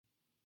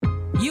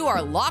You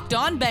are Locked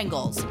On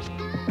Bengals,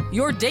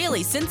 your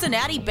daily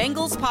Cincinnati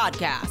Bengals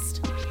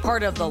podcast,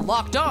 part of the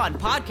Locked On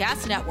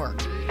Podcast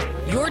Network,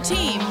 your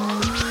team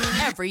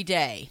every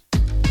day.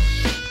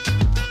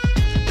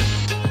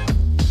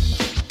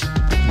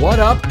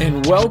 What up,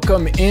 and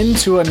welcome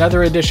into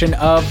another edition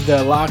of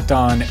the Locked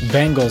On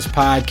Bengals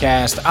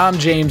podcast. I'm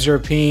James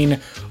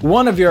Rapien,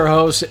 one of your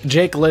hosts,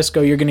 Jake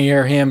Lisco. You're going to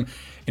hear him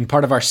in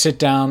part of our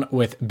sit-down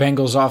with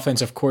Bengals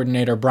offensive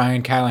coordinator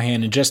Brian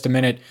Callahan in just a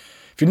minute.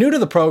 If you're new to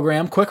the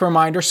program, quick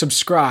reminder,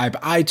 subscribe,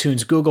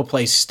 iTunes, Google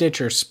Play,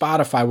 Stitcher,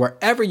 Spotify,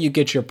 wherever you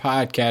get your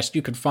podcast,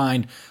 you can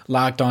find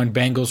Locked On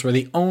Bengals. We're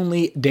the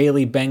only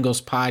daily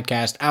Bengals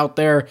podcast out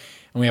there,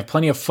 and we have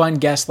plenty of fun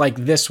guests like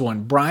this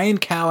one. Brian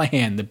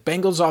Callahan, the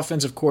Bengals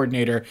offensive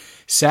coordinator,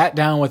 sat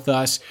down with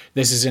us.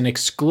 This is an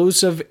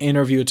exclusive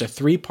interview. It's a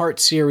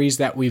three-part series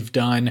that we've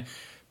done.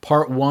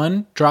 Part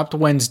one dropped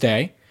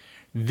Wednesday.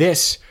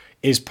 This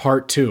is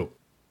part two.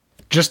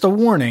 Just a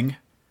warning,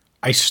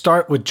 I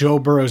start with Joe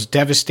Burrow's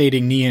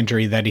devastating knee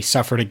injury that he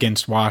suffered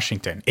against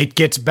Washington. It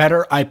gets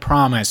better, I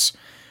promise,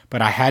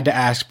 but I had to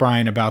ask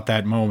Brian about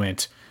that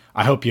moment.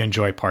 I hope you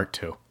enjoy part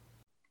two.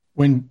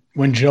 When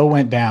Joe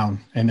went down,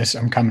 and this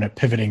I'm coming at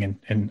pivoting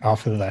and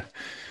off of the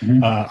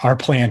our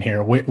plan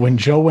here. When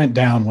Joe went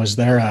down, was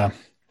there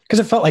because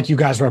it felt like you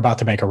guys were about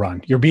to make a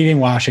run. You're beating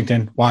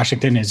Washington.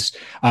 Washington is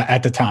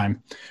at the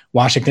time.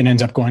 Washington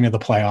ends up going to the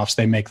playoffs.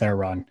 They make their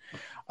run.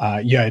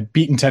 You had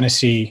beaten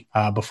Tennessee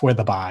before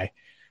the bye.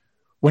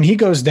 When he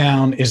goes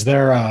down, is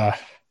there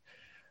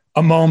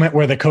a moment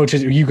where the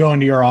coaches, you go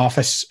into your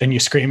office and you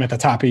scream at the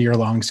top of your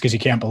lungs because you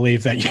can't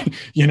believe that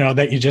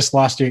that you just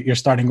lost your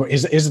starting?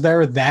 Is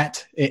there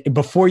that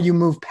before you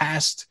move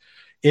past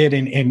it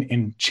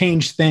and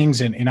change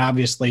things? And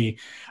obviously,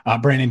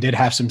 Brandon did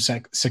have some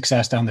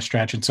success down the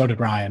stretch, and so did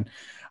Ryan.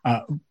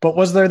 But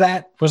was there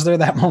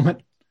that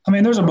moment? I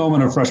mean, there's a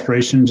moment of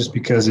frustration just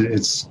because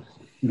it's,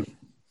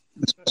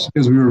 especially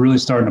because we were really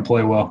starting to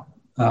play well.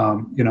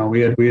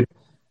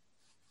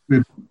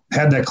 We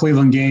had that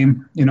Cleveland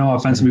game,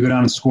 offensively, we go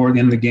down and score at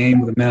the end of the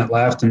game with a minute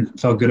left and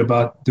felt good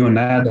about doing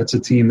that. That's a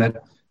team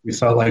that we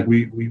felt like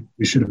we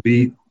should have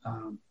beat.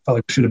 Felt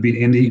like we should have beat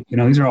Indy.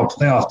 These are all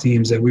playoff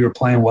teams that we were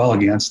playing well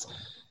against.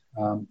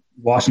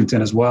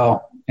 Washington as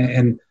well.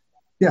 And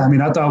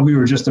I thought we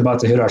were just about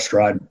to hit our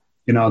stride,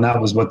 and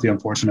that was what the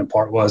unfortunate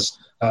part was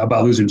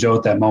about losing Joe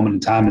at that moment in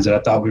time, is that I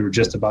thought we were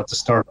just about to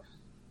start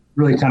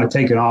really kind of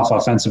taking off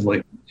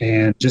offensively.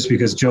 And just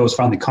because Joe was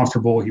finally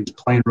comfortable, he was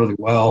playing really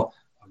well.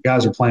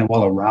 Guys are playing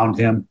well around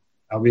him.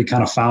 We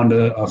kind of found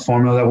a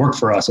formula that worked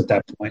for us at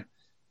that point.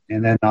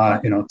 And then,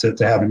 to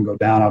have him go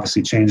down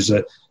obviously changed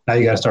it. Now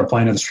you got to start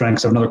playing to the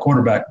strengths of another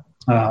quarterback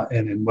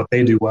and what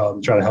they do well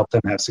and try to help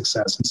them have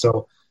success. And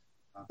so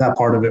that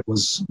part of it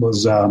was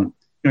you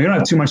don't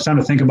have too much time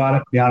to think about it,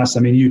 to be honest. I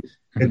mean,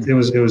 it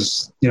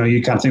was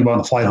you kind of think about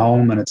the flight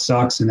home and it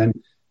sucks. And then,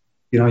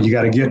 you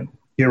got to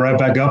get right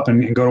back up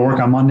and go to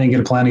work on Monday and get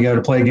a plan together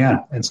to play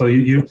again. And so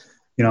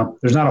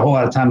there's not a whole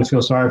lot of time to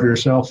feel sorry for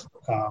yourself,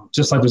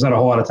 just like there's not a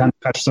whole lot of time to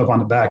pat yourself on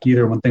the back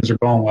either when things are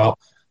going well,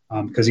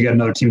 because you got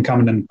another team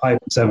coming in the pipe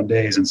in 7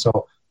 days. And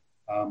so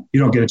you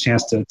don't get a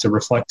chance to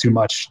reflect too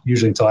much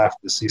usually until after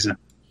the season.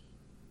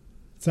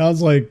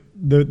 Sounds like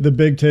the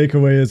big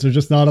takeaway is there's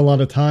just not a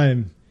lot of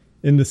time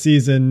in the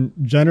season,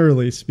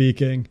 generally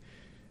speaking.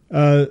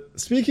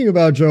 Speaking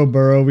about Joe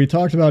Burrow, we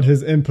talked about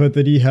his input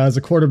that he has,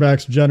 the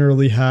quarterbacks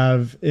generally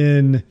have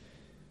in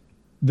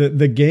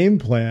the game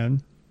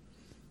plan.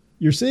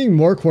 You're seeing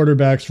more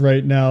quarterbacks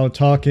right now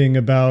talking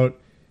about,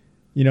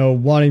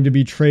 wanting to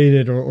be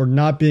traded or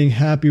not being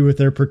happy with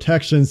their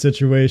protection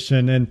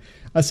situation. And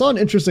I saw an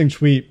interesting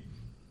tweet.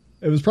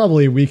 It was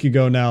probably a week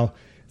ago now.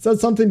 It said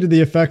something to the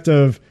effect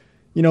of,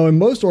 in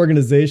most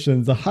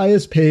organizations, the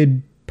highest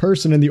paid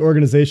person in the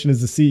organization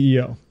is the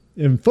CEO.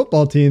 In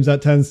football teams,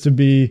 that tends to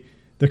be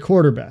the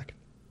quarterback.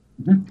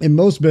 Mm-hmm. In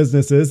most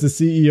businesses, the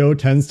CEO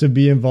tends to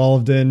be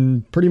involved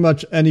in pretty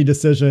much any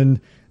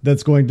decision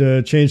that's going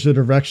to change the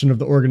direction of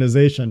the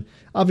organization.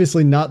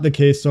 Obviously not the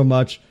case so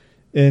much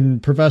in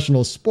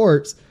professional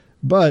sports,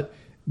 but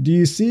do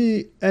you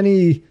see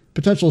any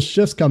potential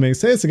shifts coming?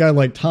 Say it's a guy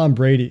like Tom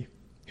Brady,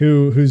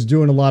 who's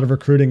doing a lot of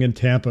recruiting in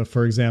Tampa,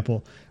 for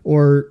example,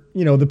 or,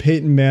 the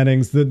Peyton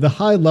Mannings, the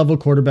high level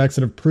quarterbacks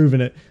that have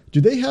proven it.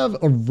 Do they have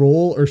a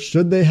role, or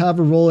should they have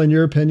a role, in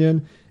your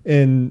opinion,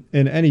 in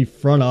any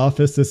front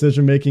office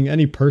decision-making,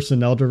 any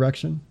personnel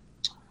direction?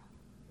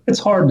 It's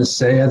hard to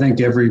say. I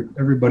think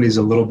everybody's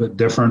a little bit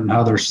different in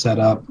how they're set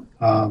up.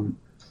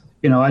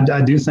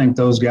 I do think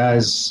those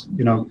guys,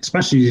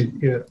 especially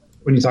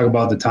when you talk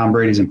about the Tom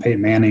Brady's and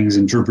Peyton Mannings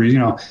and Drew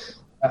Brees,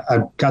 I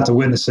got to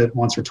witness it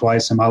once or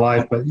twice in my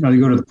life. But,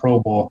 you go to the Pro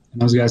Bowl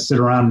and those guys sit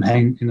around and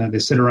hang, they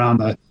sit around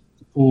the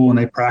pool and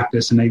they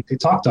practice and they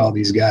talk to all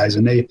these guys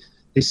and they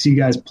see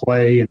guys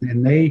play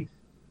and they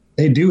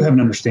do have an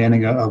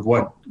understanding of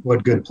what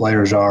good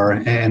players are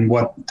and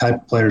what type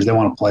of players they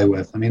want to play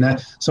with. I mean,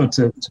 so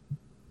to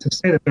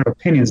say that their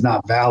opinion's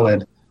not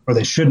valid or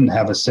they shouldn't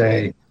have a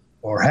say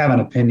or have an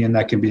opinion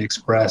that can be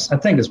expressed, I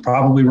think is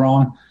probably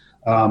wrong.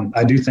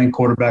 I do think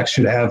quarterbacks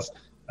should have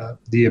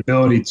the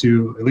ability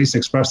to at least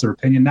express their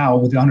opinion now,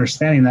 with the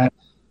understanding that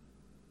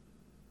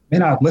may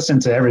not listen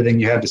to everything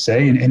you have to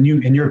say, and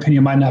your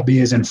opinion might not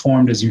be as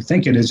informed as you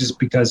think it is, just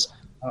because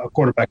a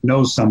quarterback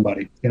knows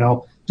somebody,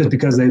 just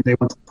because they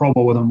went to the Pro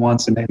Bowl with them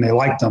once and they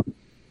liked them.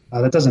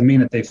 That doesn't mean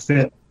that they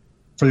fit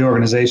for the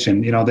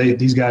organization.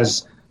 These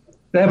guys,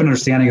 they have an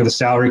understanding of the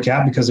salary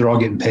cap because they're all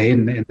getting paid,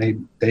 and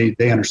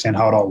they understand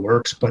how it all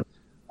works. But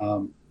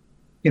the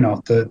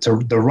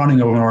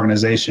running of an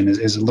organization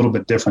is a little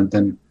bit different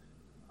than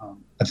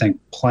I think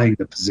playing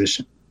the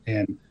position.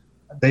 And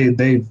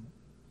the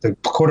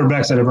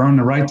quarterbacks that have earned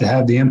the right to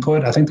have the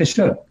input, I think they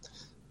should.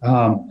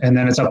 And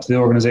then it's up to the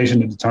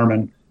organization to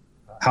determine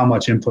how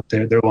much input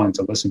they're willing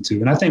to listen to.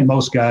 And I think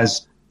most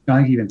guys, I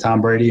think even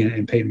Tom Brady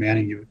and Peyton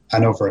Manning, I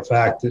know for a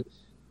fact that,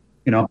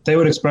 they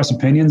would express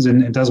opinions,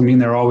 and it doesn't mean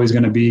they're always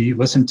going to be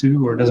listened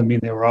to, or it doesn't mean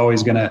they were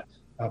always going to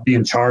be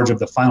in charge of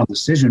the final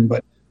decision.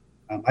 But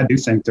I do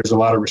think there's a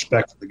lot of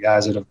respect for the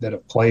guys that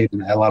have played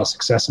and had a lot of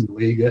success in the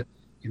league, that,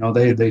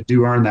 they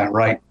do earn that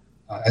right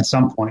at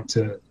some point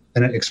to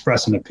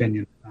express an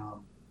opinion.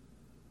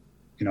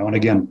 And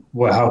again,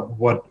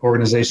 what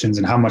organizations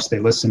and how much they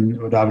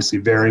listen would obviously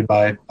vary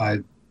by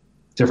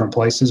different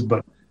places.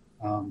 But,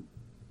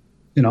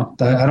 I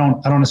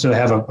don't necessarily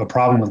have a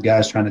problem with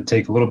guys trying to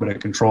take a little bit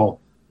of control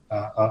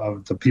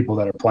of the people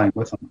that are playing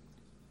with them.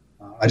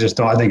 I just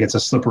don't. I think it's a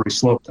slippery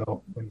slope,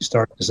 though, when you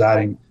start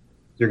deciding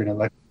you're going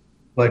to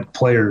let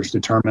players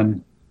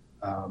determine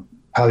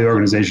how the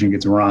organization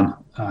gets run.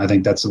 I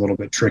think that's a little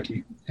bit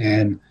tricky.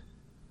 And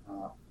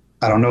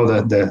I don't know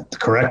the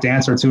correct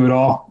answer to it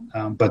all,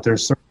 but there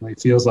certainly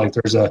feels like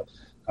there's a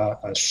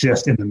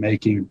shift in the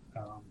making.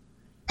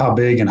 How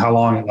big and how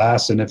long it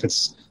lasts, and if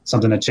it's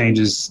something that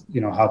changes,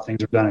 how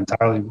things are done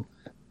entirely,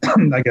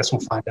 I guess we'll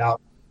find out.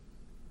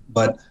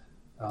 But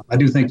I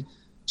do think,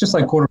 just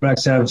like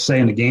quarterbacks have say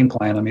in the game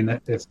plan, I mean,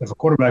 if a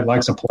quarterback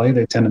likes a play,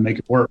 they tend to make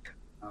it work.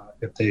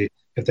 If they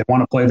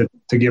want to play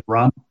to get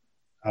run,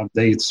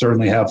 they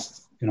certainly have,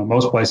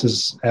 most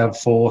places have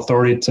full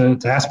authority to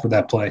ask for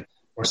that play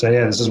or say,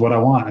 yeah, this is what I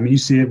want. I mean, you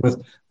see it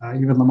with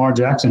even Lamar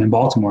Jackson in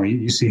Baltimore.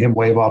 You see him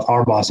wave off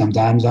Harbaugh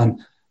sometimes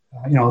on,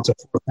 it's a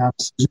fourth down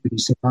decision. You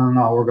say,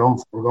 no, we're going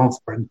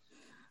for it. And,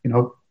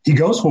 he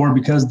goes for it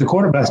because the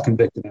quarterback's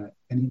convicted in it,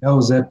 and he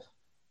knows that,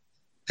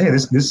 hey,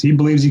 this he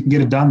believes he can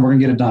get it done. We're gonna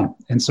get it done.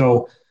 And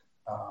so,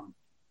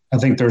 I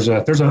think there's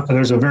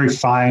a very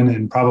fine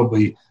and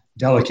probably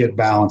delicate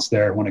balance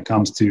there when it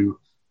comes to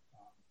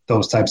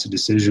those types of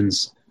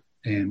decisions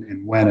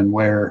and when and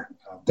where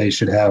they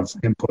should have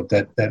input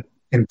that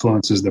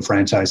influences the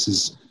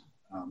franchise's,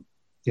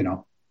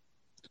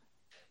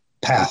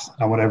 path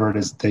on whatever it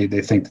is they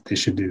think that they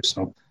should do.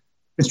 So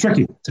it's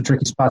tricky. It's a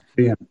tricky spot to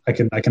be in.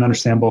 I can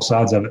understand both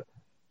sides of it.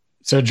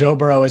 So Joe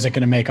Burrow isn't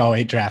going to make all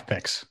 8 draft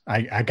picks.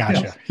 I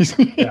got you.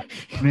 Yeah.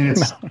 I mean,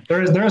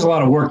 there is a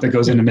lot of work that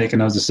goes into making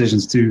those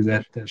decisions too.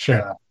 That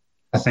sure.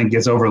 I think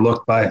gets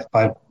overlooked by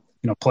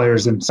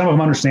players, and some of them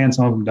understand,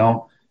 some of them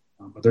don't.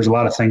 But there's a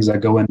lot of things that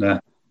go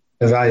into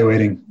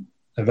evaluating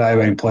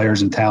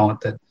players and talent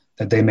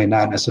that they may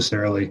not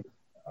necessarily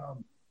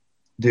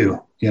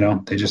do.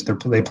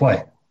 They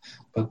play.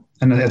 But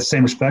and at the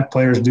same respect,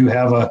 players do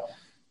have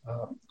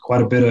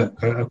quite a bit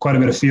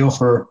of feel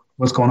for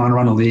what's going on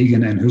around the league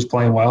and who's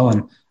playing well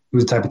and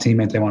who's the type of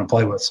teammate they want to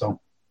play with. So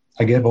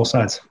I get both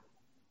sides.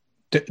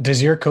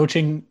 Does your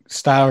coaching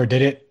style, or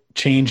did it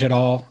change at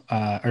all,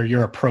 or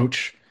your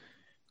approach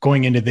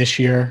going into this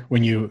year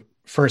when you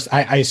first?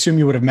 I assume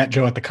you would have met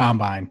Joe at the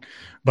Combine,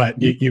 but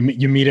you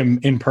meet him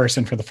in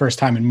person for the first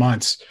time in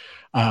months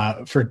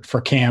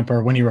for camp,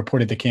 or when he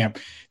reported to camp.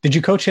 Did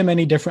you coach him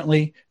any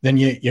differently than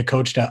you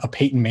coached a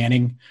Peyton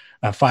Manning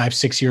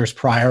 5-6 years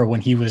prior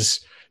when he was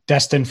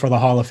destined for the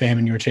Hall of Fame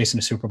and you were chasing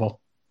a Super Bowl?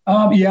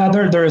 Yeah,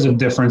 there is a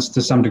difference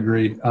to some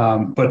degree.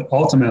 But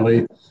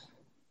ultimately,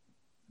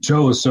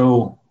 Joe is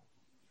so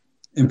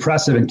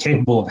impressive and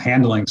capable of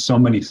handling so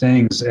many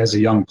things as a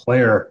young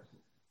player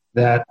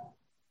that,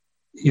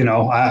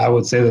 I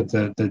would say that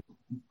the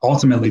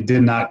ultimately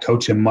did not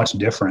coach him much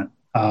different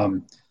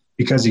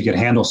because he could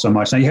handle so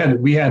much. Now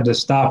we had to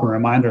stop and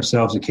remind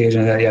ourselves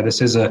occasionally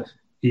that,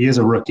 he is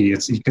a rookie.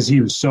 It's because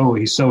he's so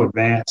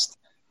advanced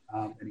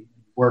and he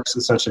works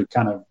at such a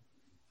kind of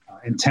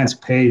intense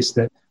pace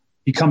that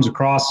he comes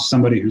across as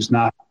somebody who's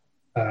not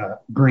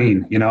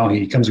green.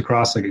 He comes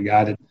across like a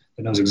guy that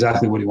knows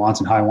exactly what he wants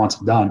and how he wants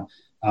it done.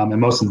 And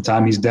most of the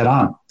time he's dead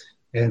on.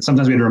 And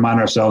sometimes we have to remind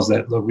ourselves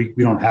that, look, we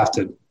don't have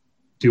to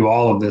do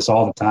all of this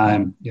all the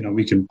time.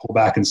 We can pull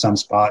back in some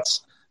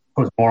spots,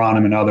 put more on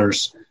him in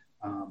others.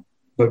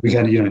 But we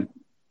had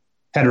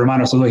to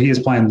remind ourselves, look, he is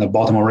playing the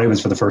Baltimore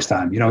Ravens for the first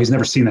time. He's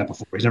never seen that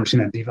before. He's never seen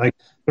that deep. Like,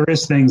 there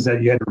is things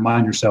that you had to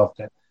remind yourself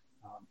that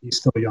he's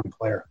still a young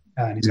player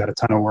and he's got a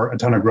ton of work, a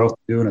ton of growth to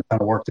do, and a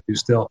ton of work to do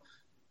still.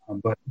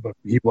 But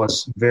he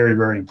was very,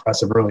 very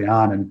impressive early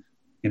on, and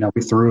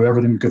we threw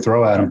everything we could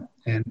throw at him,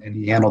 and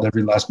he handled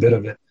every last bit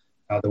of it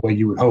the way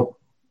you would hope.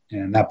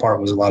 And that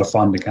part was a lot of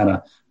fun to kind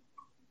of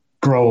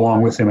grow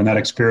along with him in that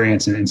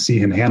experience and see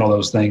him handle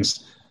those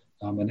things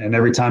And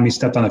every time he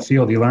stepped on the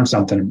field, he learned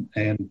something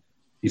and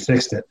he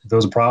fixed it. If there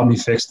was a problem, he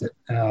fixed it.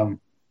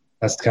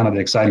 That's kind of the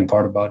exciting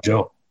part about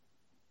Joe.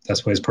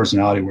 That's the way his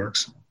personality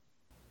works.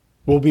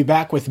 We'll be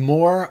back with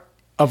more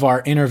of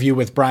our interview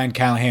with Brian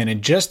Callahan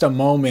in just a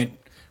moment.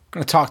 I'm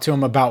going to talk to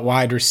him about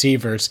wide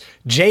receivers.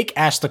 Jake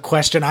asked the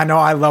question. I know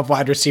I love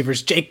wide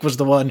receivers. Jake was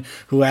the one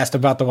who asked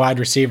about the wide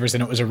receivers,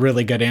 and it was a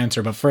really good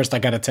answer. But first, I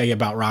got to tell you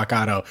about Rock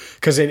Auto,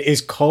 because it is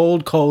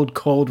cold, cold,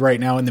 cold right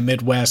now in the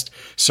Midwest,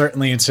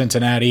 certainly in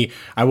Cincinnati.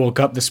 I woke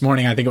up this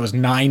morning, I think it was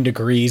 9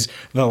 degrees.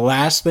 The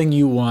last thing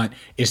you want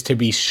is to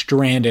be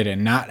stranded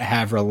and not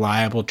have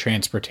reliable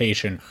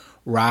transportation.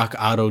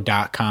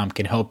 RockAuto.com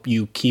can help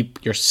you keep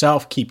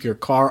your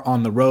car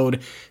on the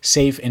road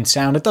safe and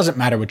sound. It doesn't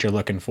matter what you're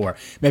looking for.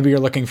 Maybe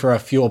you're looking for a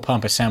fuel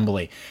pump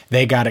assembly.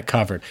 They got it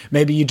covered.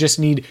 Maybe you just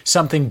need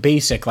something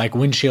basic like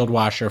windshield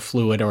washer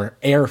fluid or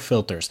air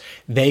filters.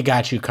 They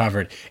got you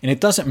covered. And it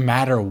doesn't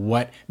matter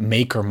what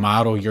make or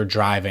model you're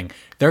driving.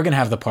 They're going to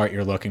have the part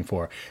you're looking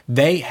for.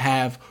 They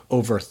have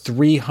over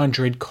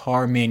 300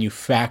 car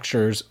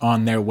manufacturers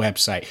on their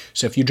website.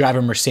 So if you drive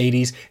a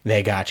Mercedes,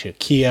 they got you.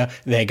 Kia,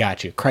 they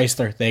got you.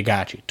 Chrysler, they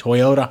got you.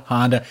 Toyota,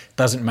 Honda,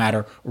 doesn't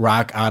matter.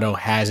 Rock Auto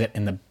has it.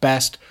 And the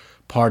best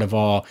part of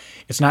all,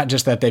 it's not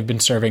just that they've been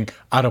serving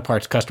auto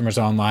parts customers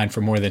online for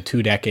more than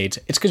 2 decades.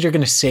 It's because you're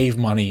going to save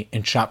money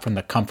and shop from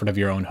the comfort of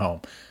your own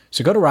home.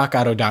 So go to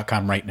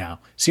rockauto.com right now.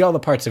 See all the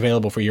parts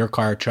available for your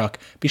car or truck.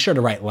 Be sure to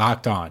write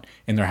Locked On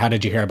in their How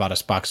Did You Hear About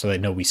Us box so they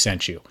know we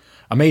sent you.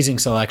 Amazing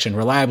selection,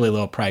 reliably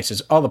low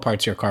prices, all the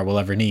parts your car will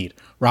ever need.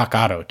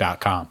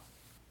 rockauto.com.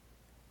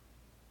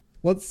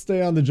 Let's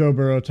stay on the Joe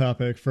Burrow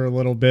topic for a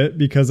little bit,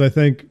 because I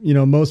think,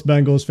 most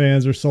Bengals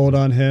fans are sold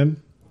on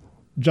him.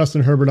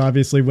 Justin Herbert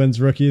obviously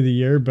wins Rookie of the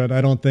Year, but I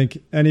don't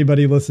think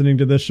anybody listening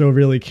to this show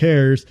really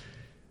cares.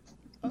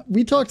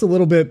 We talked a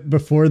little bit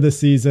before the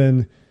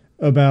season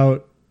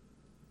about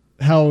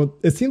how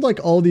it seemed like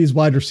all these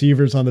wide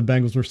receivers on the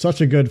Bengals were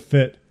such a good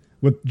fit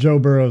with Joe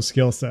Burrow's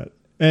skill set.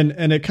 And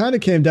it kind of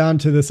came down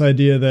to this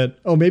idea that,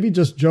 maybe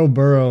just Joe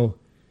Burrow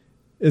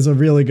is a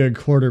really good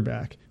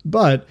quarterback.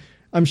 But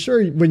I'm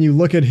sure when you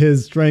look at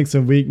his strengths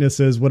and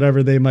weaknesses,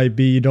 whatever they might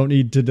be, you don't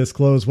need to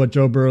disclose what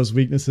Joe Burrow's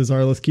weaknesses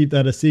are. Let's keep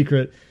that a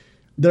secret.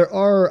 There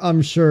are,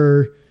 I'm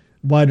sure,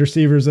 wide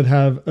receivers that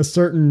have a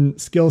certain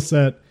skill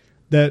set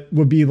that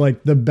would be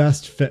like the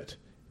best fit,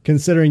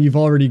 considering you've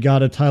already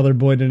got a Tyler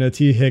Boyd and a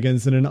T.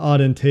 Higgins and an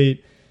Auden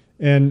Tate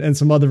and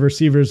some other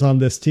receivers on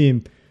this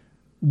team.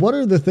 What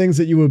are the things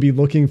that you would be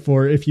looking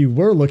for if you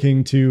were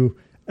looking to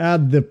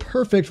add the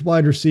perfect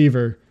wide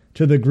receiver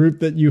to the group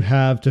that you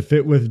have to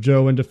fit with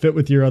Joe and to fit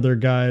with your other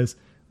guys?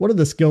 What are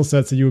the skill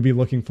sets that you would be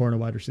looking for in a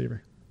wide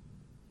receiver?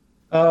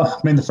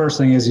 The first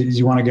thing is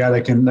you want a guy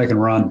that can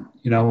run.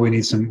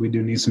 We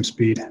do need some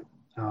speed.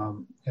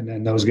 And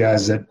then those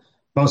guys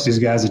most of these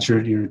guys that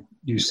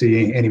you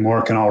see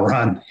anymore can all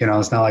run.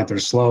 It's not like they're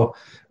slow.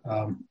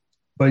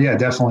 But yeah,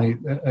 definitely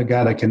a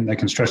guy that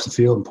can stretch the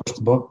field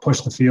and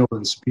push the field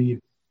with the speed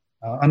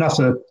enough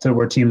to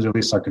where teams at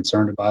least are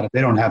concerned about it.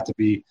 They don't have to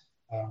be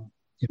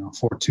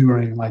 4-2 or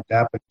anything like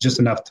that, but just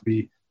enough to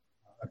be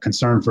a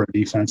concern for a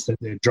defense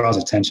that it draws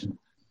attention.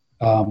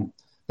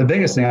 The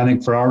biggest thing I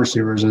think for our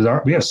receivers is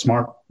we have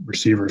smart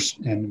receivers,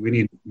 and we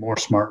need more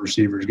smart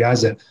receivers,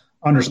 guys that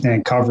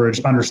understand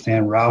coverage,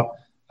 understand route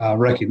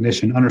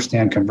recognition,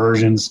 understand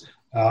conversions,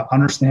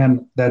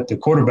 understand that the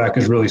quarterback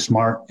is really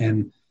smart,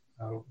 and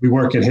we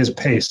work at his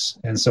pace.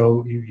 And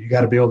so you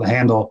got to be able to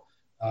handle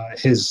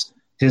his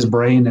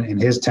brain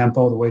and his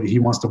tempo, the way that he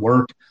wants to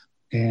work,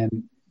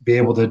 and be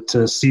able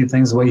to see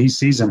things the way he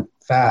sees them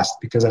fast,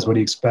 because that's what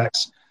he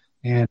expects.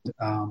 And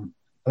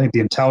I think the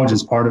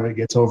intelligence part of it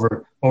gets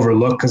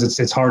overlooked because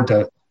it's hard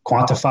to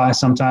quantify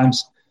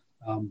sometimes.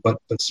 But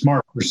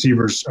smart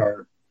receivers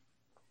are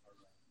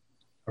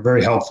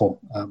very helpful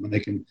when they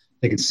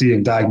can see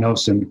and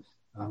diagnose. And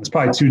there's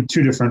probably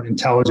two different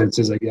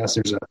intelligences, I guess.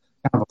 There's a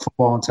kind of a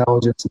football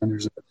intelligence, and then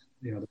there's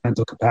the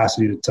mental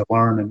capacity to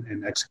learn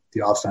and execute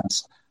the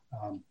offense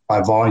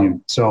by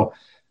volume. So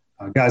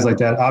guys like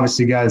that,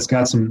 obviously, guys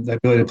got the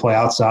ability to play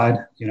outside,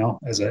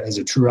 as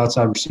a true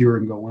outside receiver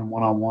and go win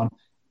one-on-one.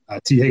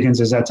 T. Higgins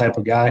is that type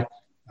of guy.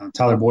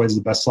 Tyler Boyd is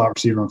the best slot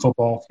receiver in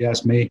football, if you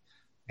ask me.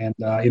 And,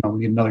 we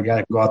need another guy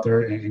that can go out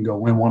there and go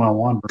win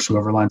one-on-one versus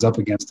whoever lines up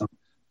against him,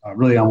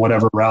 really on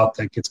whatever route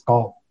that gets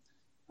called.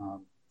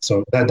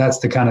 So that's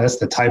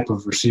the type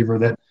of receiver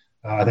that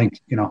I think,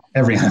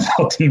 every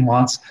NFL team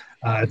wants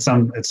at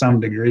some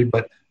degree.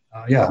 But,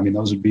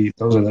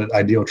 those are the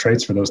ideal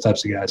traits for those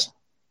types of guys.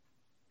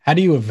 How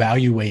do you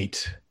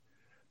evaluate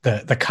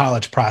the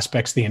college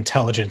prospects, the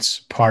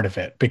intelligence part of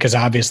it? Because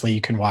obviously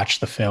you can watch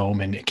the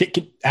film, and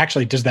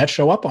actually, does that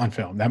show up on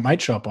film? That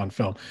might show up on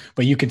film,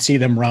 but you can see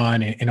them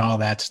run and all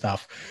that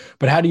stuff.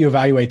 But how do you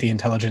evaluate the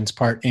intelligence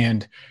part?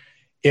 And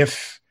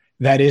if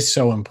that is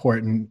so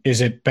important,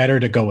 is it better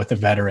to go with a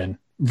veteran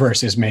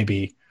versus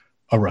maybe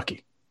a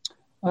rookie?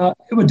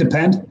 It would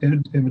depend.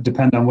 It would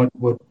depend on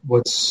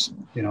what's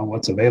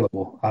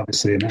available,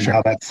 obviously, and Sure.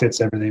 how that fits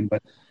everything.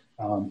 But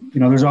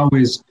there's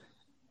always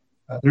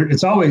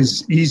it's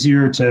always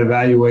easier to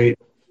evaluate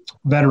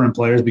veteran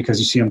players because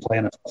you see them play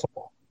NFL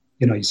football.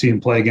 You see them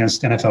play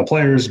against NFL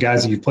players,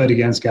 guys that you've played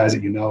against, guys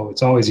that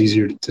It's always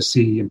easier to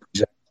see and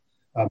project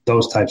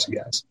those types of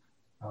guys.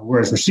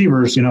 Whereas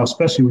receivers,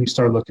 especially when you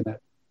start looking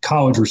at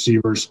college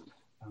receivers,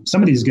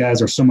 some of these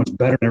guys are so much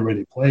better than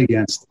everybody they play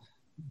against.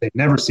 They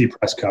never see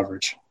press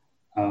coverage.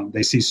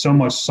 They see so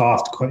much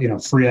soft,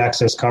 free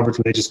access coverage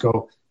where they just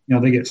go,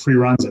 they get free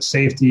runs at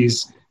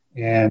safeties,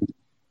 and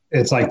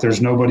it's like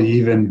there's nobody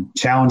even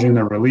challenging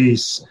their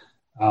release.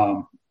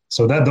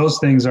 So those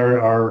things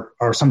are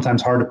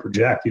sometimes hard to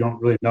project. You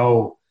don't really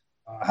know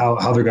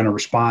how they're going to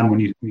respond when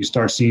you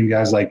start seeing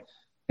guys like,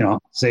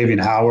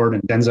 Xavier Howard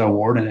and Denzel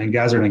Ward, and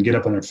guys are going to get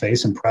up in their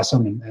face and press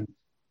them, and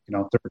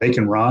they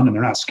can run and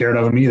they're not scared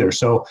of them either.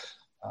 So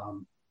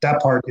that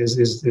part is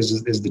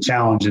the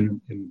challenge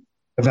in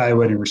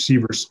evaluating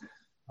receivers.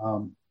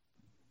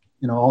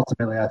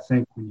 Ultimately, I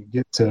think when you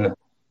get to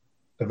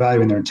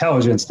evaluating their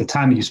intelligence, the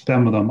time that you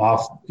spend with them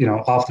off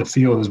the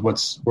field is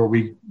where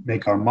we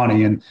make our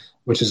money, and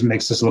which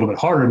makes this a little bit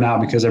harder now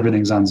because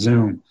everything's on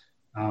Zoom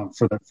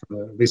for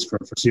at least for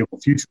the foreseeable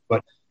future.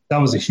 But that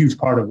was a huge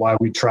part of why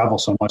we travel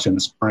so much in the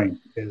spring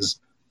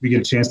is we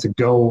get a chance to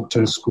go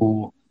to the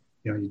school.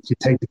 You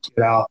take the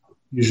kid out.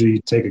 Usually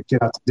you take a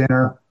kid out to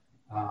dinner,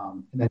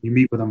 and then you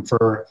meet with them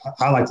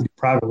I like to do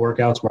private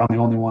workouts where I'm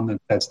the only one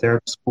that's there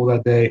at school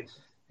that day.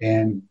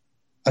 And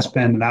I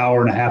spend an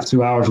hour and a half,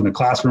 2 hours in the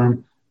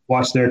classroom,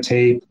 watch their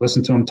tape,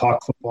 listen to them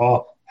talk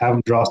football, have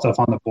them draw stuff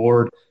on the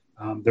board.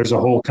 There's a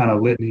whole kind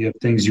of litany of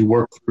things you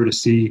work through to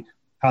see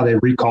how they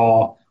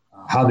recall,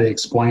 how they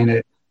explain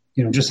it,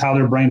 just how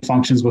their brain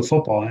functions with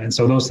football. And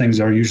so those things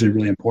are usually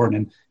really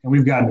important. And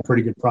we've gotten a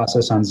pretty good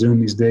process on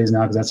Zoom these days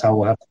now because that's how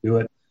we'll have to do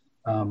it,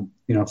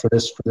 for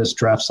this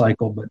draft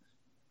cycle. But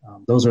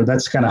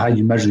that's kind of how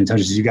you measure the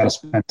intelligence. You got to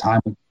spend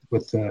time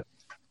with the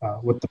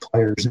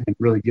players and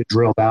really get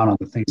drilled down on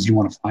the things you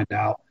want to find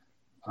out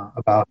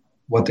about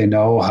what they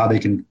know, how they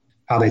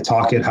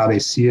talk it, how they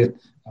see it.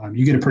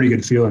 You get a pretty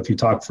good feel if you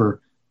talk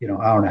for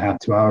hour and a half,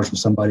 2 hours with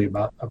somebody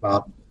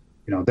about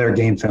their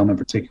game film in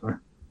particular.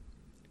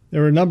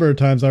 There were a number of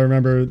times I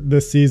remember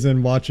this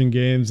season watching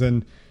games,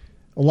 and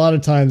a lot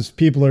of times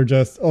people are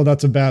just, oh,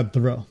 that's a bad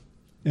throw.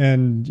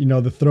 And,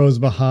 the throw's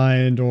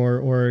behind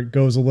or it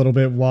goes a little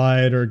bit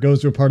wide or it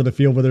goes to a part of the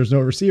field where there's no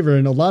receiver.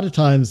 And a lot of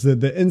times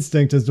the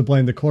instinct is to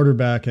blame the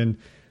quarterback. And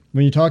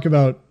when you talk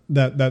about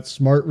that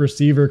smart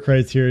receiver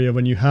criteria,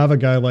 when you have a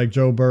guy like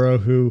Joe Burrow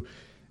who,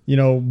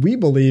 we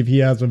believe he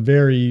has a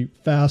very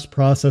fast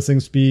processing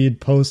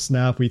speed post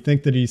snap. We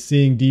think that he's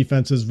seeing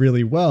defenses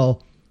really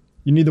well.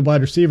 You need the wide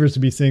receivers to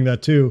be seeing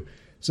that too,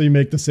 so you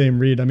make the same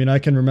read. I mean, I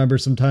can remember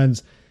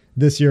sometimes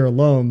this year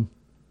alone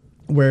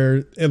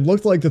where it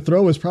looked like the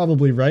throw was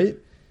probably right,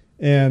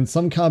 and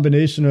some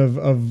combination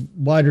of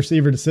wide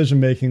receiver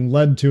decision-making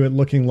led to it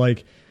looking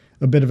like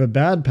a bit of a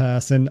bad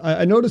pass. And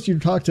I noticed you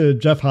talked to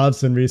Jeff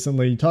Hodgson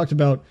recently. You talked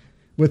about,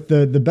 with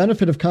the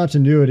benefit of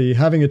continuity,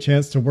 having a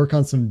chance to work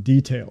on some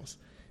details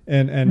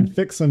and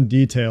fix some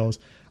details.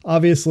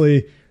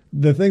 Obviously,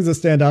 the things that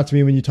stand out to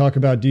me when you talk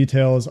about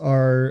details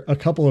are a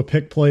couple of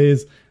pick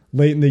plays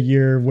late in the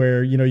year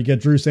where, you get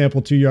Drew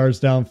Sample 2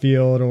 yards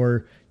downfield,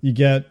 or you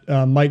get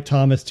Mike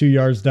Thomas 2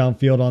 yards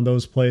downfield on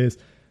those plays.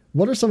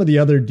 What are some of the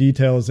other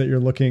details that you're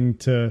looking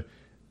to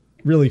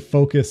really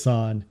focus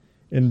on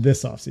in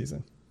this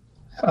offseason?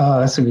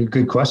 That's a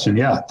good question.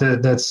 Yeah,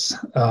 that's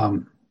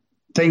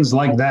things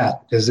like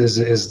that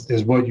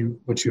is what you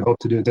hope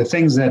to do. The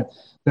things that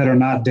are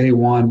not day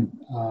one.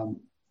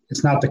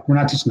 We're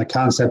not teaching the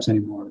concepts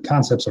anymore. The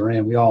concepts are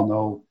in. We all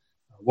know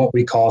what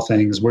we call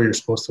things, where you're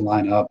supposed to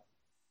line up,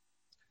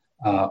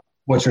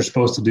 what you're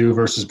supposed to do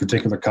versus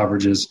particular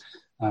coverages.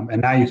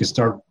 And now you can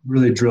start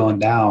really drilling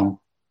down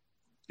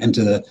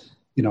into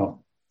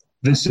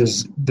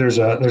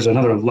there's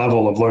another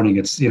level of learning.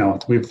 It's,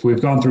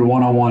 we've gone through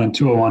 101 and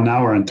 201.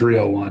 Now we're in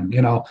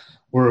 301.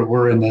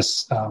 We're in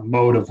this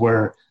mode of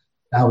where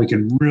now we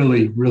can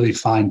really, really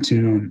fine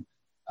tune,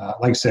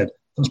 like I said,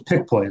 those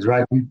pick plays,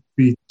 right?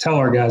 We tell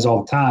our guys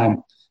all the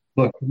time,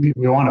 look, we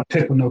want to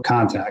pick with no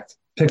contact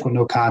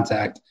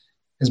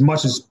as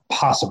much as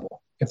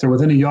possible. If they're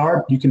within a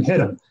yard, you can hit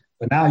them.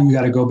 But now you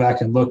got to go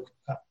back and look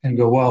and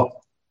go,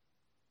 well,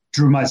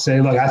 Drew might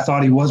say, look, I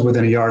thought he was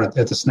within a yard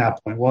at the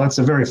snap point. Well, it's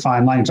a very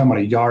fine line. You're talking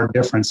about a yard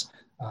difference.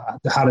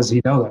 How does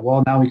he know that?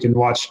 Well, now we can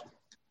watch,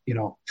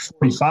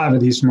 45 of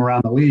these from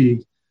around the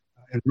league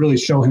and really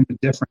show him the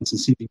difference and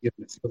see if he can get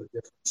him to feel the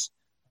difference.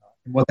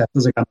 And what that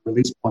feels like on the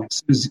release point.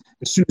 As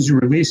soon as you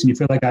release and you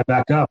feel like I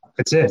back up,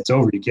 that's it. It's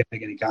over. You can't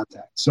make any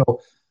contact.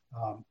 So,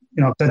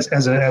 that's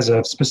as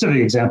a specific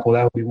example,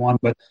 that would be one.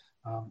 But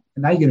and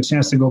now you get a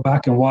chance to go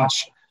back and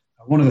watch.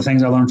 One of the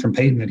things I learned from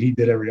Peyton that he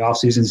did every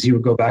offseason is he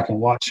would go back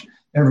and watch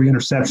every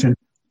interception,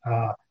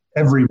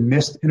 every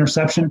missed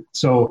interception.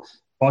 So,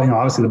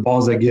 obviously the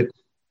balls that get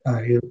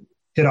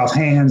hit off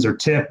hands or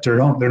tipped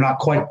or they're not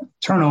quite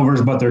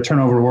turnovers, but they're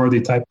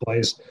turnover-worthy type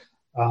plays.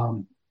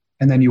 And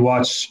then you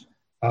watch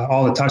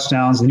all the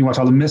touchdowns, and you watch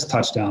all the missed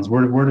touchdowns.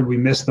 Where did we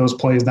miss those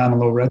plays down the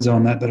low red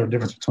zone that are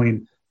difference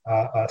between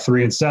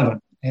 3 and 7.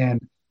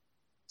 And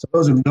so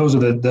those are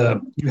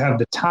the you have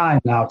the time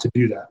now to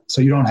do that.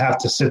 So you don't have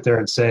to sit there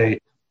and say,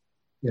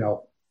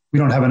 we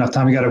don't have enough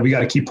time. We got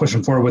to keep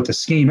pushing forward with the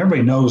scheme.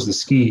 Everybody knows the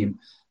scheme.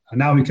 And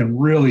now we can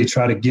really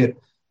try to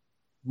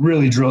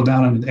really drill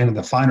down into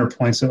the finer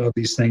points of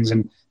these things.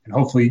 And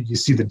hopefully you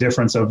see the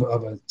difference of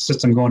a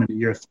system going into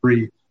year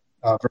 3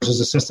 versus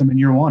a system in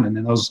year 1. And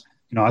then those,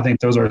 I think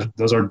there's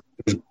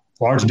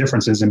large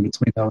differences in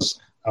between those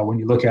when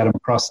you look at them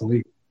across the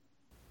league.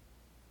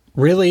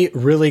 Really,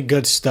 really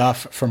good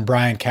stuff from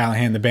Brian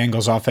Callahan, the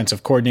Bengals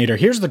offensive coordinator.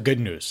 Here's the good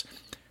news.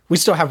 We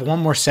still have one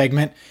more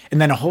segment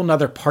and then a whole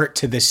nother part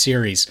to this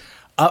series.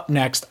 Up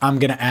next, I'm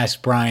going to ask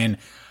Brian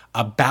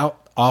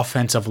about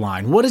offensive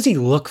line. What does he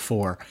look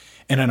for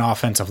in an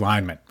offensive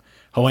lineman?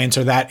 He'll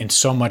answer that and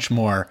so much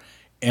more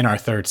in our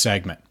third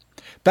segment.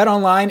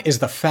 BetOnline is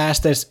the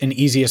fastest and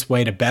easiest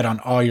way to bet on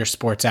all your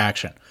sports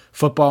action.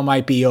 Football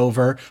might be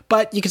over,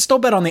 but you can still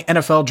bet on the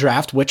NFL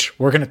draft, which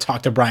we're going to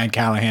talk to Brian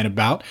Callahan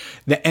about,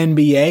 the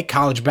NBA,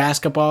 college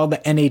basketball, the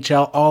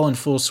NHL, all in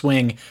full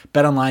swing.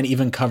 BetOnline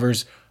even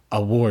covers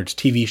awards,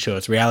 TV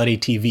shows, reality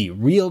TV,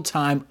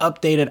 real-time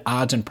updated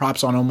odds and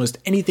props on almost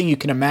anything you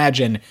can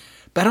imagine.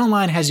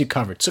 BetOnline has you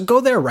covered, so go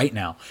there right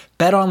now.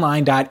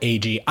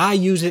 BetOnline.ag. I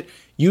use it.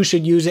 You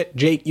should use it.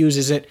 Jake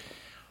uses it.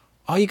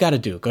 All you got to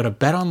do, go to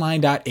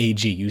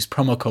betonline.ag, use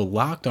promo code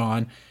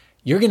LOCKEDON.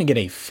 You're going to get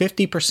a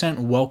 50%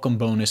 welcome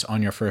bonus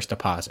on your first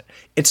deposit.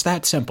 It's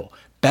that simple.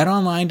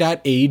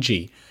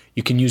 betonline.ag.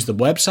 You can use the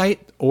website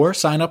or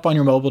sign up on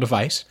your mobile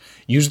device.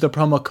 Use the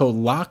promo code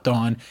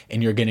LOCKEDON,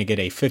 and you're going to get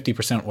a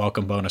 50%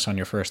 welcome bonus on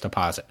your first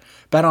deposit.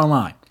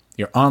 BetOnline,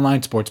 your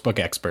online sportsbook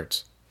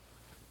experts.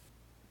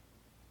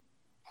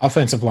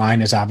 Offensive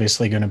line is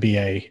obviously going to be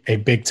a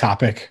big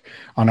topic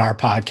on our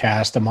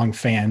podcast among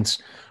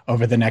fans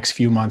over the next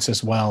few months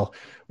as well.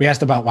 We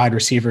asked about wide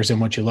receivers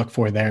and what you look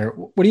for there.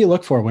 What do you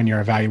look for when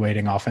you're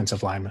evaluating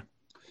offensive linemen?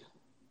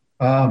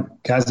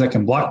 Guys that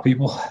can block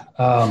people.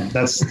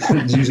 That's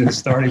usually the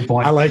starting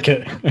point. I like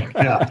it.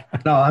 Yeah.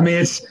 No, I mean,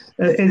 there's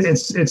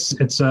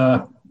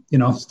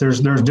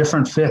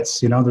different fits,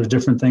 there's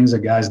different things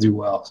that guys do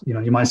well.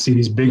 You might see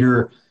these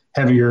bigger,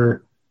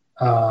 heavier,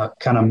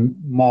 kind of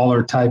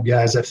mauler type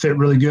guys that fit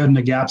really good in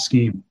the gap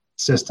scheme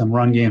system,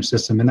 run game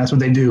system. And that's what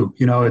they do.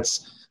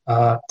 It's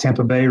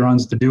Tampa Bay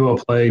runs the duo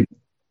play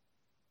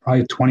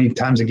probably 20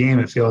 times a game.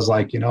 It feels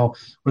like,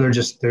 where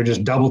they're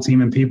just double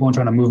teaming people and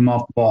trying to move them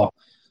off the ball.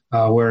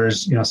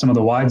 Whereas, some of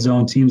the wide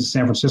zone teams, the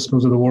San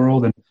Francisco's of the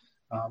world, and,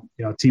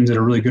 teams that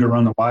are really good at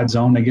running the wide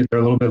zone, they're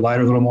a little bit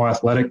lighter, a little more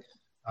athletic.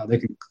 They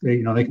can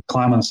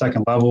climb on the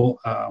second level.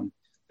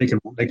 They can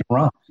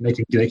run.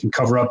 They can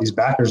cover up these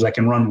backers that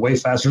can run way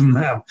faster than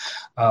them.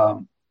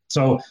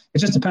 So it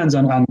just depends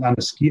on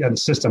the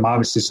system,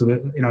 obviously. So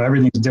that,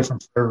 everything's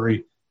different for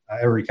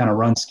every kind of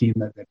run scheme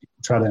that people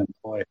try to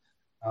employ.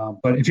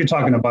 But if you're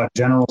talking about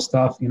general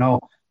stuff,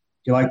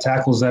 you like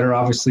tackles that are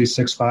obviously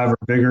 6'5" or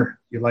bigger.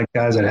 You like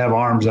guys that have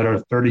arms that are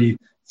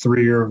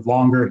 33 or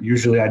longer,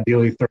 usually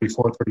ideally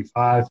 34,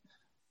 35.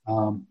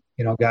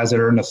 Guys that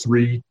are in the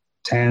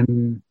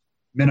 310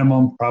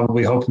 minimum,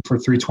 probably hoping for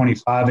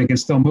 325 and can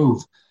still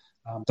move.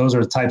 Those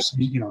are the types,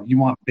 you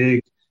want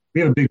big.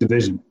 We have a big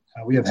division.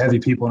 We have heavy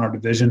people in our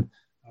division,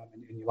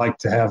 and you like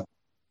to have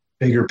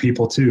bigger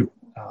people too.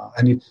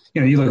 And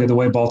you look at the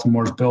way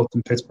Baltimore's built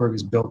and Pittsburgh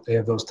is built, they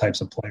have those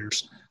types of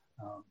players.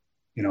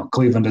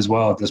 Cleveland as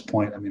well at this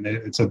point. I mean,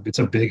 it's a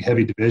big,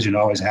 heavy division. It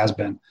always has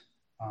been.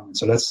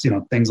 So that's,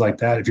 things like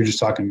that. If you're just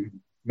talking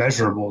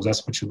measurables,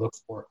 that's what you look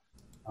for.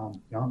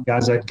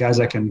 Guys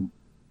that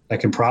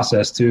can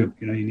process too.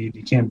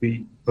 You can't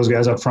be, those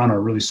guys up front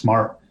are really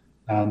smart.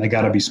 They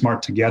got to be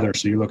smart together.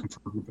 So you're looking for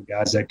a group of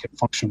guys that can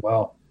function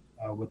well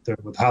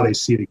with how they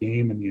see the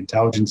game and the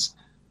intelligence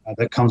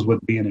that comes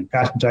with being in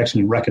pass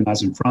protection and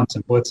recognizing fronts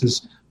and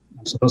blitzes.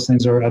 So those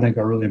things I think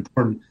are really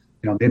important.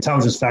 The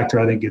intelligence factor,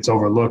 I think, gets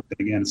overlooked. But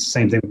again, it's the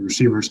same thing with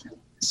receivers.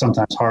 It's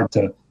sometimes hard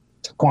to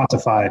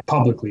quantify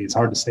publicly. It's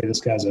hard to say this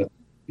guy's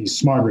he's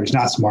smart or he's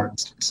not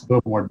smart. It's a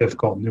little more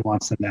difficult and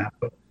nuanced than that.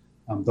 But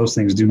those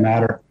things do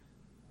matter.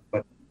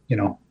 But,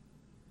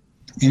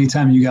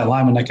 anytime you got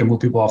linemen that can move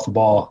people off the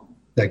ball,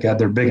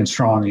 they're big and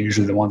strong, are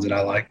usually the ones that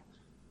I like.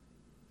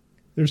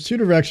 There's two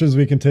directions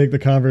we can take the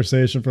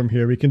conversation from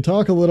here. We can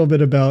talk a little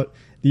bit about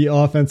the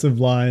offensive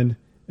line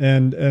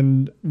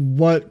and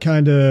what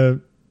kind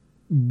of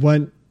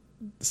went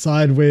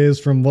sideways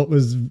from what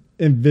was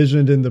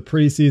envisioned in the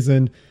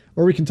preseason,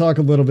 or we can talk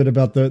a little bit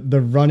about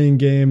the running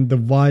game, the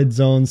wide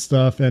zone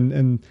stuff,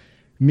 and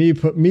me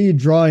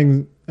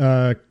drawing,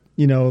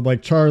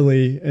 like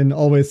Charlie and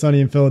Always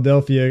Sunny in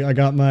Philadelphia. I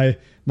got my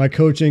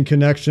coaching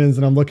connections,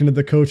 and I'm looking at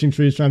the coaching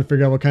trees trying to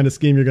figure out what kind of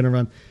scheme you're going to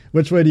run.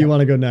 Which way do you want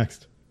to go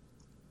next?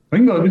 We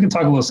can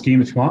talk a little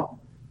scheme if you want.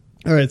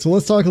 All right, so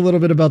let's talk a little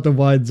bit about the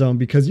wide zone,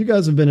 because you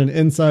guys have been an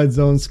inside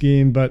zone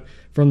scheme, but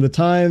from the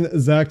time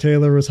Zach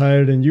Taylor was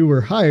hired and you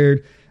were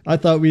hired, I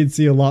thought we'd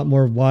see a lot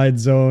more wide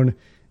zone,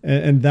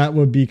 and that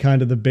would be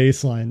kind of the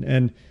baseline.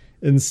 And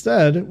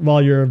instead,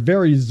 while you're a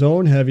very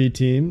zone-heavy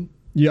team,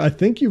 I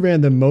think you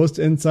ran the most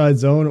inside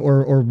zone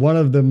or one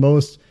of the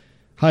most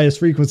highest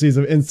frequencies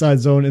of inside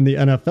zone in the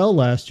NFL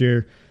last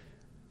year.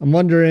 I'm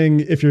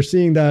wondering if you're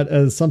seeing that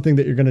as something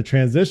that you're going to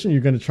transition.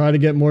 You're going to try to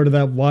get more to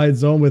that wide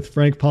zone with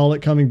Frank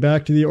Pollock coming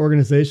back to the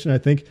organization. I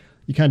think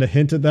you kind of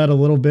hinted that a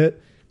little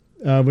bit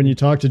when you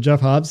talked to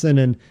Jeff Hobson.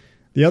 And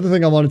the other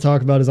thing I want to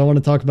talk about is I want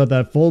to talk about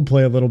that fold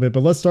play a little bit,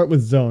 but let's start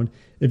with zone.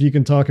 If you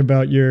can talk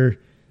about your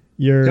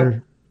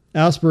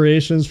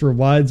aspirations for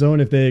wide zone,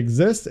 if they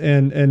exist,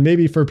 and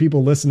maybe for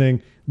people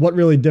listening, what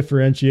really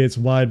differentiates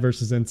wide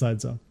versus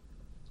inside zone?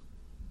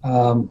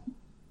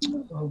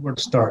 Where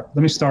to start?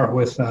 Let me start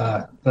with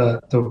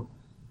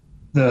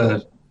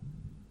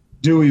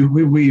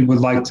we would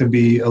like to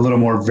be a little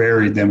more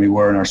varied than we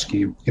were in our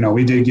scheme.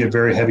 We did get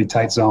very heavy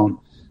tight zone.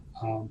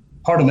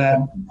 Part of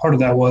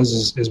that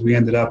was we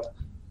ended up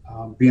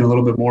being a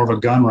little bit more of a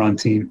gun run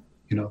team,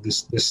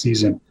 this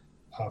season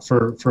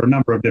for a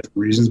number of different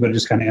reasons, but it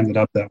just kind of ended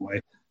up that way.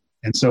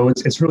 And so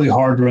it's really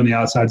hard to run the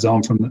outside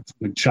zone from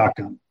the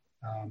shotgun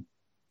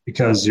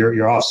because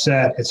you're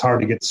offset. It's hard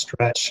to get the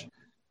stretch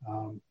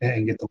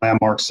and get the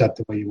landmark set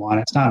the way you want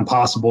it. It's not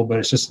impossible, but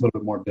it's just a little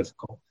bit more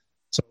difficult.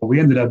 So we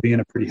ended up being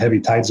a pretty heavy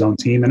tight zone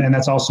team, and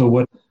that's also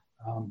what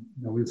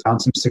we've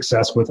found some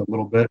success with a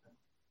little bit.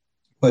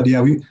 But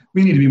yeah, we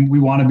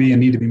want to be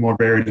and need to be more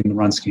varied in the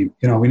run scheme.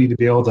 We need to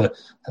be able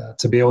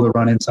to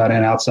run inside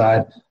and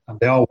outside.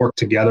 They all work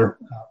together.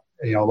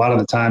 A lot of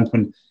the times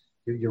when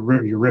you're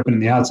ripping in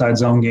the outside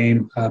zone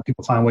game,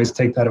 people find ways to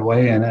take that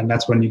away, and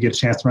that's when you get a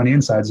chance to run the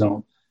inside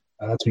zone.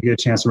 That's when you get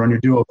a chance to run your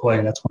duo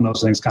play. That's when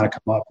those things kind of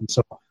come up. And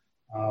so,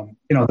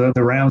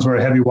 the Rams were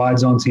a heavy wide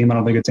zone team. I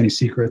don't think it's any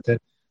secret that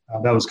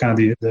that was kind of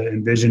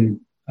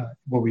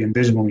what we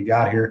envisioned when we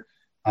got here.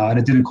 And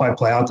it didn't quite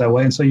play out that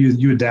way. And so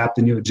you adapt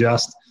and you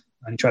adjust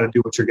and you try to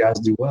do what your guys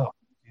do well.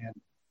 And,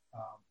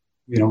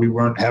 we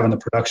weren't having the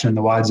production in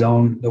the wide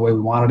zone the way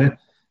we wanted it.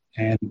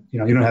 And,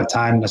 you don't have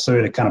time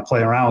necessarily to kind of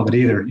play around with it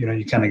either.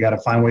 You kind of got to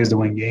find ways to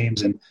win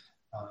games. And,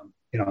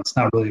 it's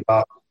not really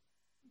about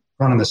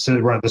running this.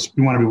 We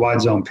want to be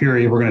wide zone,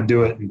 period. We're going to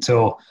do it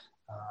until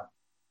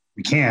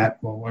we can't.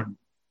 Well,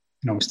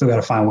 we still got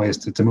to find ways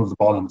to move the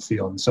ball down the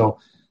field. And so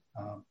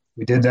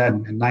we did that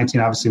in 19.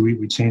 Obviously,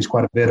 we changed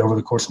quite a bit over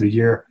the course of the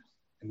year.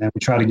 And then we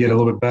tried to get a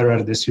little bit better out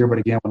of this year. But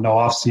again, with no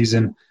off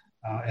season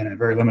and a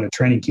very limited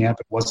training camp,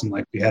 it wasn't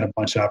like we had a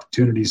bunch of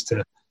opportunities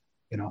to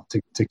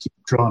keep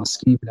drawing a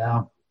scheme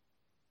down.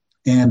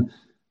 And,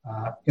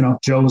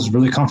 Joe was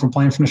really comfortable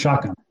playing from the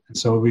shotgun. And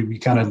so we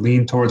kind of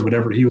leaned towards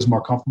whatever he was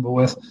more comfortable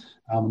with.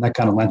 And that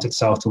kind of lent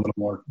itself to a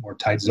little more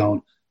tight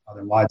zone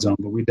than wide zone.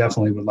 But we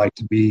definitely would like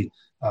to be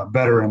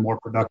better and more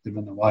productive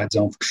in the wide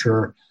zone for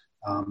sure.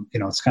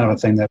 It's kind of a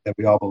thing that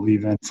we all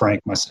believe in,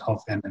 Frank,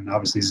 myself, and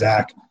obviously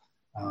Zach.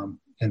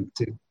 And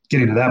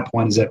getting to that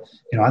point is that,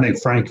 I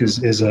think Frank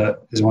is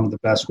one of the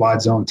best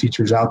wide zone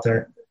teachers out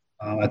there.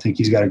 I think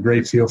he's got a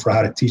great feel for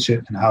how to teach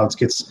it and how it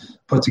gets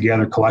put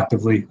together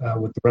collectively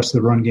with the rest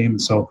of the run game.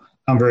 And so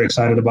I'm very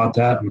excited about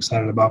that. I'm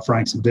excited about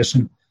Frank's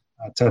addition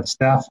to the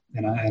staff.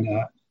 And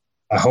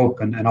I hope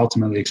and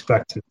ultimately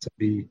expect it to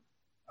be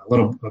a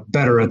little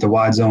better at the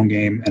wide zone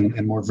game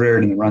and more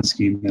varied in the run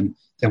scheme than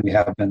we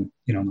have been,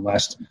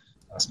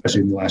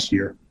 especially in the last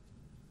year.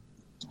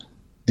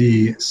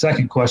 The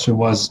second question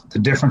was the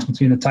difference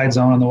between the tight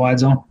zone and the wide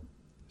zone.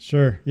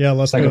 Sure. Yeah.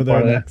 Let's go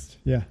there next.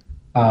 Yeah.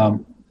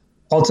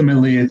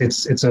 Ultimately,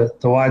 the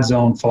wide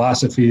zone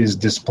philosophy is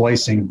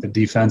displacing the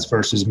defense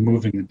versus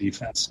moving the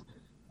defense.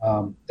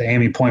 The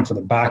aiming point for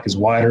the back is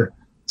wider,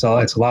 so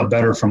it's a lot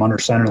better from under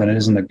center than it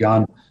is in the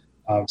gun.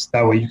 So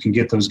that way you can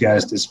get those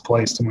guys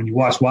displaced. And when you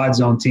watch wide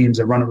zone teams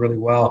that run it really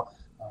well,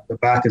 the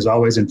back is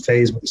always in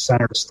phase with the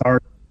center to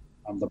start.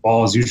 The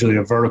ball is usually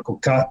a vertical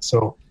cut,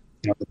 so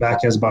the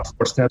back has about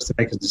 4 steps to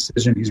make his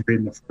decision. He's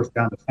reading the first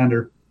down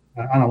defender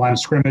on the line of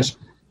scrimmage,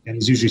 and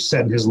he's usually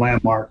setting his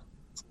landmark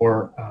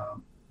for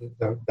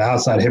the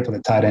outside hip of the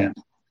tight end.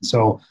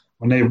 So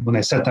when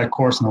they set that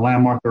course and the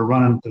landmark, they're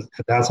running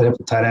at the outside hip of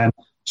the tight end,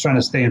 trying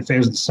to stay in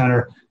phase with the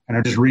center, and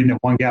they're just reading it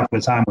one gap at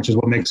a time, which is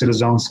what makes it a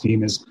zone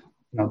scheme. Is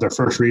their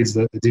first reads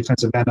the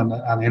defensive end on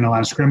the inner line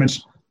of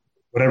scrimmage.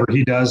 Whatever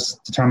he does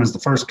determines the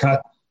first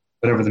cut.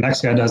 Whatever the next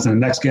guy does in the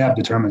next gap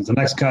determines the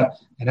next cut,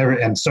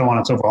 and so on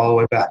and so forth all the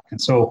way back. And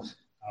so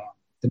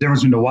the difference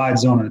between the wide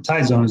zone and the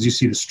tight zone is you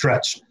see the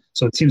stretch.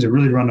 So the teams that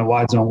really run the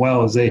wide zone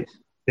well is they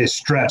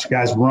stretch.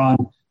 Guys run.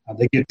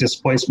 They get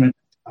displacement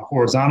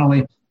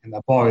horizontally, and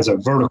the ball is a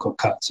vertical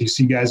cut. So you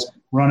see guys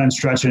running,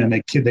 stretching, and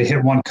they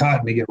hit one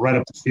cut, and they get right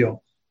up the field.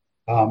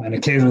 And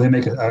occasionally they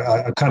make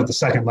a cut at the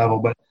second level.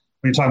 But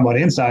when you're talking about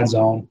inside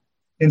zone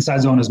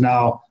is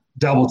now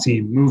double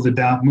team, move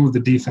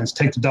the defense,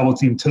 take the double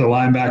team to the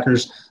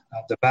linebackers.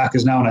 The back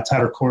is now in a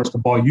tighter course. The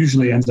ball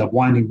usually ends up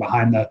winding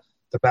behind the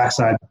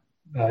backside,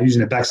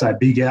 using the backside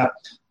B gap.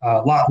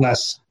 A lot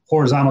less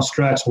horizontal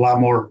stretch, a lot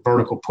more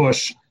vertical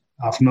push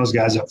from those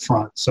guys up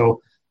front.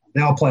 So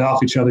they all play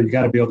off each other. You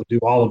got to be able to do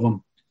all of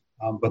them.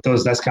 But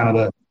that's kind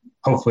of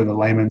hopefully the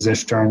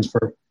layman's-ish terms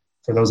for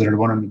those that are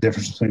wondering the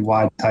difference between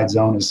wide and tight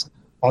zone is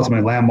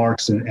ultimately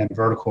landmarks and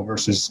vertical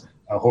versus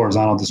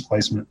horizontal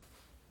displacement.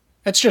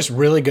 That's just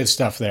really good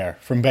stuff there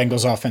from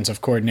Bengals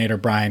offensive coordinator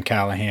Brian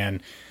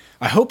Callahan.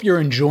 I hope you're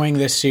enjoying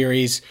this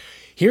series.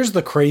 Here's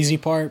the crazy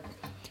part.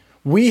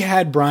 We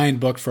had Brian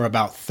booked for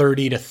about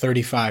 30 to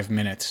 35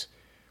 minutes,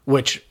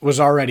 which was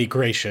already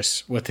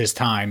gracious with his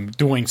time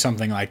doing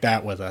something like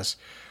that with us.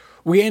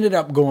 We ended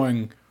up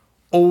going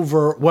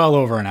well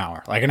over an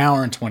hour, like an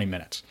hour and 20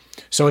 minutes.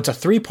 So it's a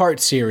 3-part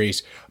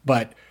series,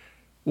 but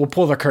we'll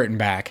pull the curtain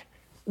back.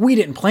 We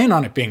didn't plan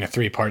on it being a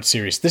 3-part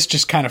series. This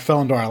just kind of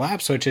fell into our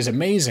laps, which is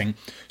amazing.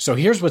 So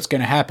here's what's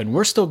going to happen.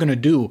 We're still going to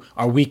do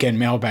our weekend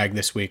mailbag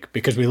this week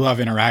because we love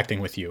interacting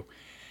with you.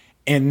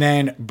 And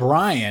then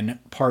Brian,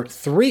 part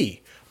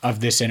 3 of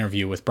this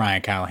interview with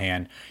Brian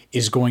Callahan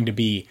is going to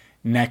be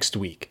next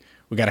week.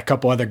 We got a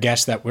couple other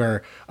guests that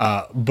we're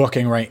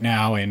booking right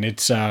now, and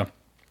it's a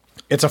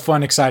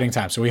fun, exciting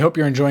time. So we hope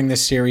you're enjoying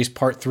this series.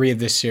 Part 3 of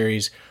this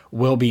series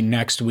will be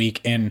next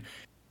week, and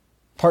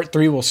part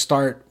 3 will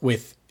start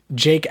with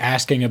Jake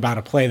asking about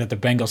a play that the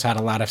Bengals had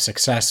a lot of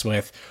success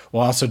with.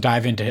 We'll also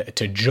dive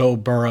into Joe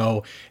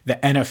Burrow, the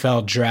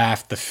NFL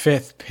draft, the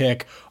 5th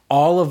pick,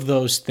 all of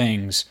those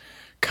things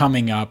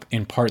coming up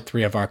in part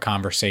 3 of our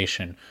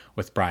conversation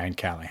with Brian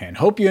Callahan.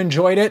 Hope you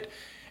enjoyed it.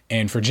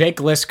 And for Jake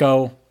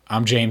Liscow,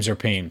 I'm James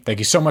Rapien. Thank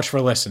you so much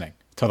for listening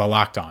to the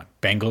Locked On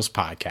Bengals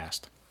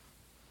podcast.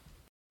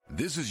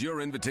 This is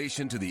your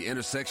invitation to the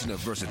intersection of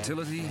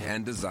versatility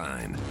and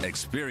design.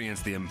 Experience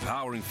the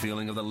empowering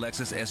feeling of the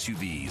Lexus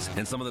SUVs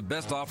and some of the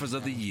best offers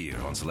of the year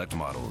on select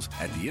models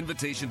at the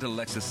Invitation to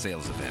Lexus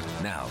sales event,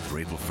 now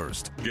through April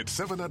 1st. Get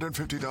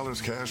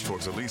 $750 cash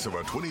towards the lease of a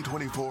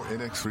 2024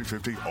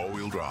 NX350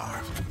 all-wheel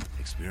drive.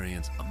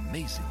 Experience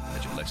amazing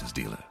at your Lexus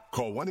dealer.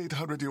 Call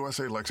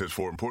 1-800-USA-LEXUS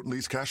for important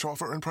lease cash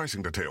offer and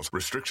pricing details.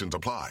 Restrictions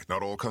apply.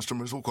 Not all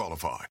customers will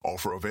qualify.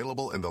 Offer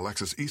available in the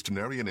Lexus Eastern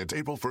area and it's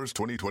April 1st,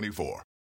 2024.